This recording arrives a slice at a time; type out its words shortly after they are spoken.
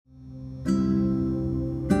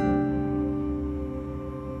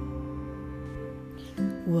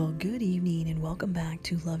Well, good evening and welcome back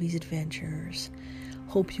to Lovey's Adventures.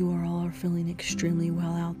 Hope you all are feeling extremely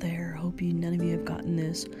well out there. Hope none of you have gotten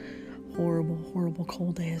this horrible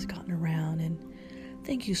cold that has gotten around. And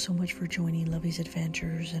thank you so much for joining Lovey's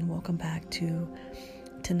Adventures and welcome back to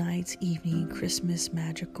tonight's evening Christmas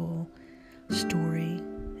magical story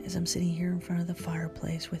as I'm sitting here in front of the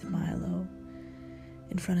fireplace with Milo,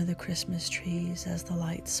 in front of the Christmas trees as the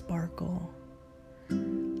lights sparkle,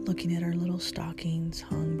 looking at our little stockings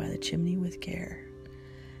hung by the chimney with care.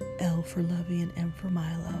 L for Lovey and M for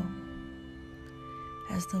Milo,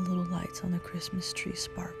 as the little lights on the Christmas tree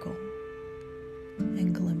sparkle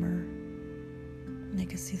and glimmer, and I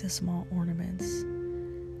can see the small ornaments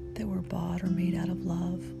that were bought or made out of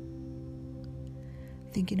love.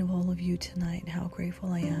 Thinking of all of you tonight and how grateful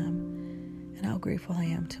I am, and how grateful I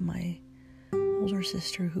am to my older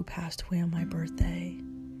sister who passed away on my birthday,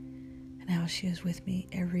 and how she is with me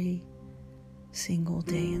every single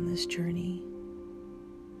day in this journey.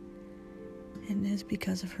 And it is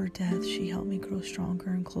because of her death she helped me grow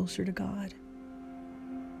stronger and closer to God.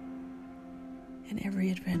 And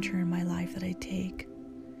every adventure in my life that I take,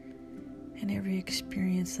 and every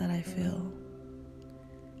experience that I feel,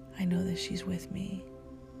 I know that she's with me.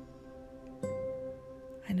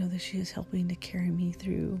 I know that she is helping to carry me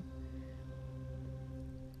through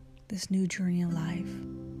this new journey in life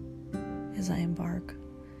as I embark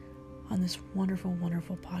on this wonderful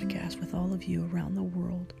podcast with all of you around the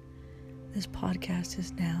world. This podcast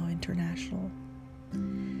is now international.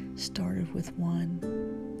 Started with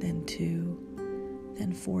 1, then 2,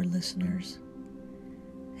 then 4 listeners,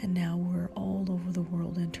 and now we're all over the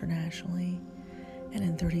world internationally and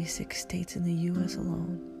in 36 states in the U.S.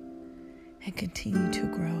 alone, and continue to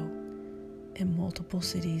grow in multiple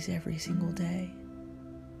cities every single day.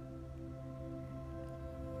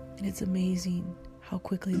 And it's amazing how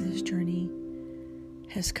quickly this journey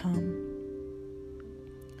has come,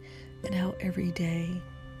 and how every day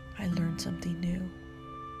I learn something new.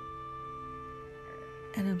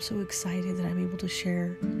 And I'm so excited that I'm able to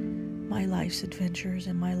share my life's adventures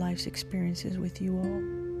and my life's experiences with you all,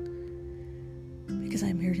 because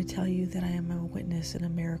I'm here to tell you that I am a witness and a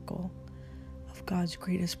miracle of God's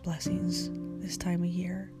greatest blessings this time of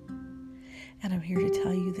year. And I'm here to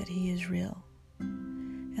tell you that He is real,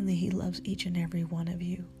 and that He loves each and every one of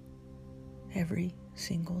you every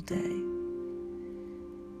single day.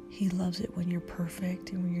 He loves it when you're perfect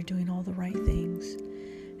and when you're doing all the right things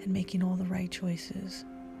and making all the right choices.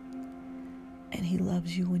 And He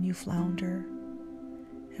loves you when you flounder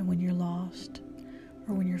and when you're lost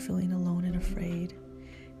or when you're feeling alone and afraid.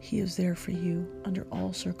 He is there for you under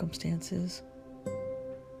all circumstances.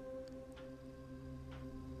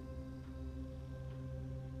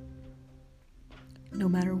 No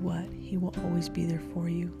matter what, He will always be there for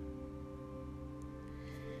you.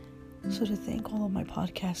 So to thank all of my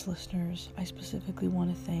podcast listeners, I specifically want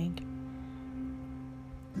to thank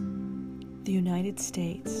the United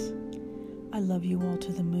States. I love you all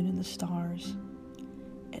to the moon and the stars,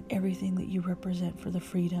 and everything that you represent for the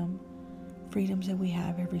freedoms that we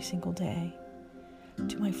have every single day.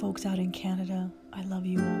 To my folks out in Canada, I love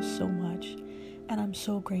you all so much, and I'm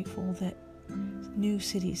so grateful that new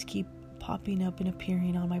cities keep popping up and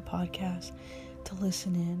appearing on my podcast to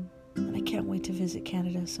listen in. And I can't wait to visit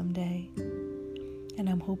Canada someday. And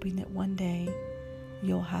I'm hoping that one day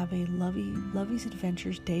you'll have a Lovey's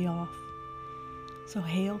Adventures day off. So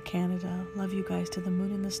hail Canada. Love you guys to the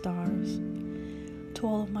moon and the stars. To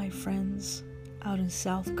all of my friends out in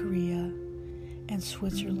South Korea and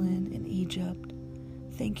Switzerland and Egypt,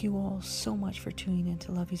 thank you all so much for tuning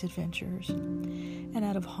into Lovey's Adventures. And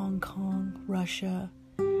out of Hong Kong, Russia,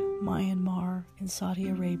 Myanmar, and Saudi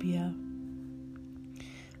Arabia,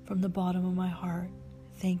 from the bottom of my heart,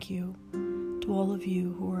 thank you to all of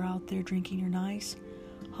you who are out there drinking your nice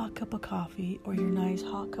hot cup of coffee or your nice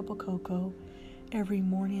hot cup of cocoa every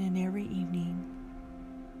morning and every evening.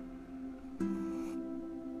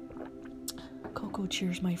 Cocoa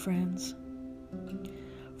cheers, my friends.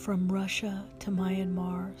 From Russia to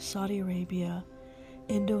Myanmar, Saudi Arabia,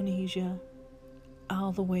 Indonesia,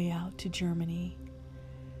 all the way out to Germany.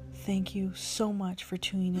 Thank you so much for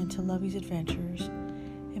tuning into Lovey's Adventures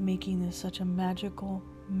and making this such a magical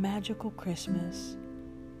Christmas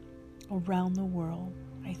around the world.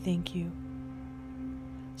 I thank you.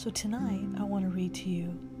 So tonight, I want to read to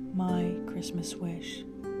you my Christmas wish.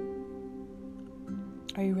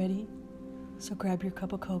 Are you ready? So grab your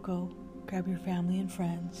cup of cocoa, grab your family and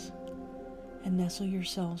friends, and nestle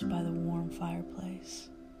yourselves by the warm fireplace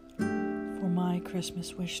for my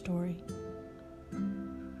Christmas wish story.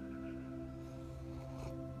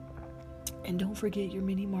 And don't forget your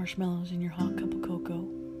mini marshmallows and your hot cup of cocoa.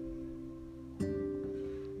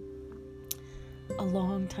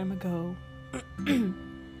 long time ago,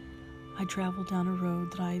 I traveled down a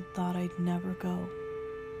road that I thought I'd never go.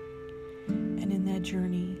 And in that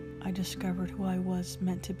journey, I discovered who I was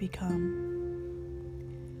meant to become,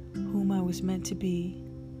 whom I was meant to be.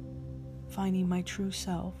 Finding my true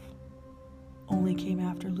self only came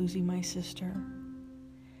after losing my sister.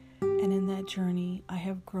 And in that journey, I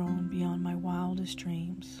have grown beyond my wildest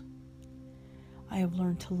dreams. I have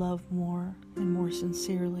learned to love more and more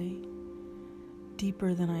sincerely,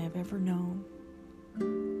 deeper than I have ever known.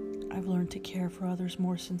 I've learned to care for others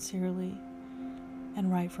more sincerely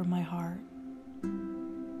and right from my heart.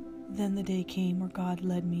 Then the day came where God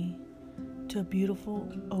led me to a beautiful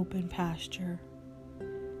open pasture.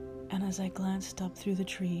 And as I glanced up through the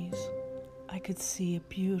trees, I could see a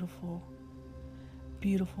beautiful,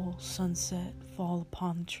 beautiful sunset fall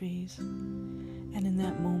upon the trees. And in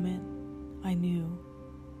that moment, I knew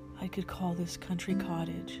I could call this country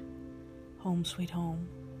cottage home sweet home.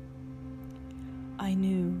 I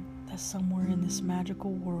knew that somewhere in this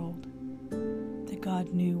magical world that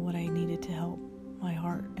God knew what I needed to help my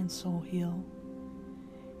heart and soul heal.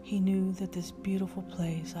 He knew that this beautiful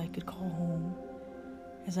place I could call home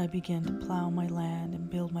as I began to plow my land and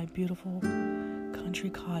build my beautiful country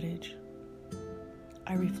cottage.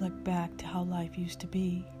 I reflect back to how life used to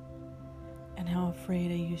be and how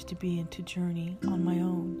afraid I used to be to journey on my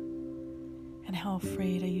own, and how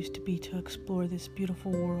afraid I used to be to explore this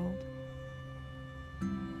beautiful world.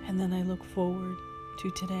 And then I look forward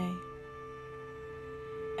to today,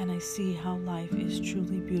 and I see how life is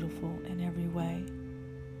truly beautiful in every way.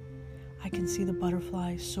 I can see the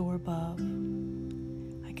butterflies soar above.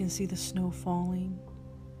 I can see the snow falling.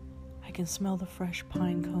 I can smell the fresh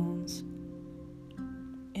pine cones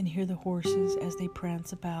and hear the horses as they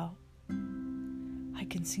prance about. I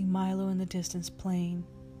can see Milo in the distance playing,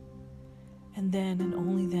 and then and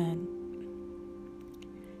only then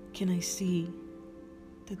can I see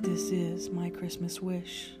that this is my Christmas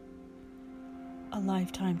wish, a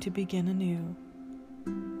lifetime to begin anew,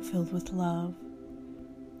 filled with love,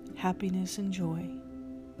 happiness, and joy.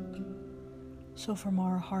 So from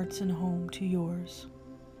our hearts and home to yours,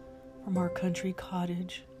 from our country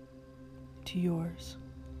cottage to yours,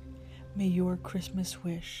 may your Christmas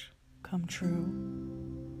wish come true,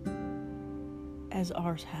 as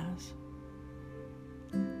ours has.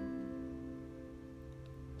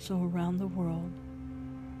 So around the world,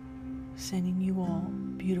 sending you all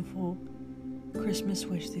beautiful Christmas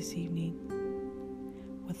wish this evening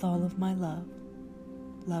with all of my love.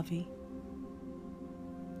 Lovey.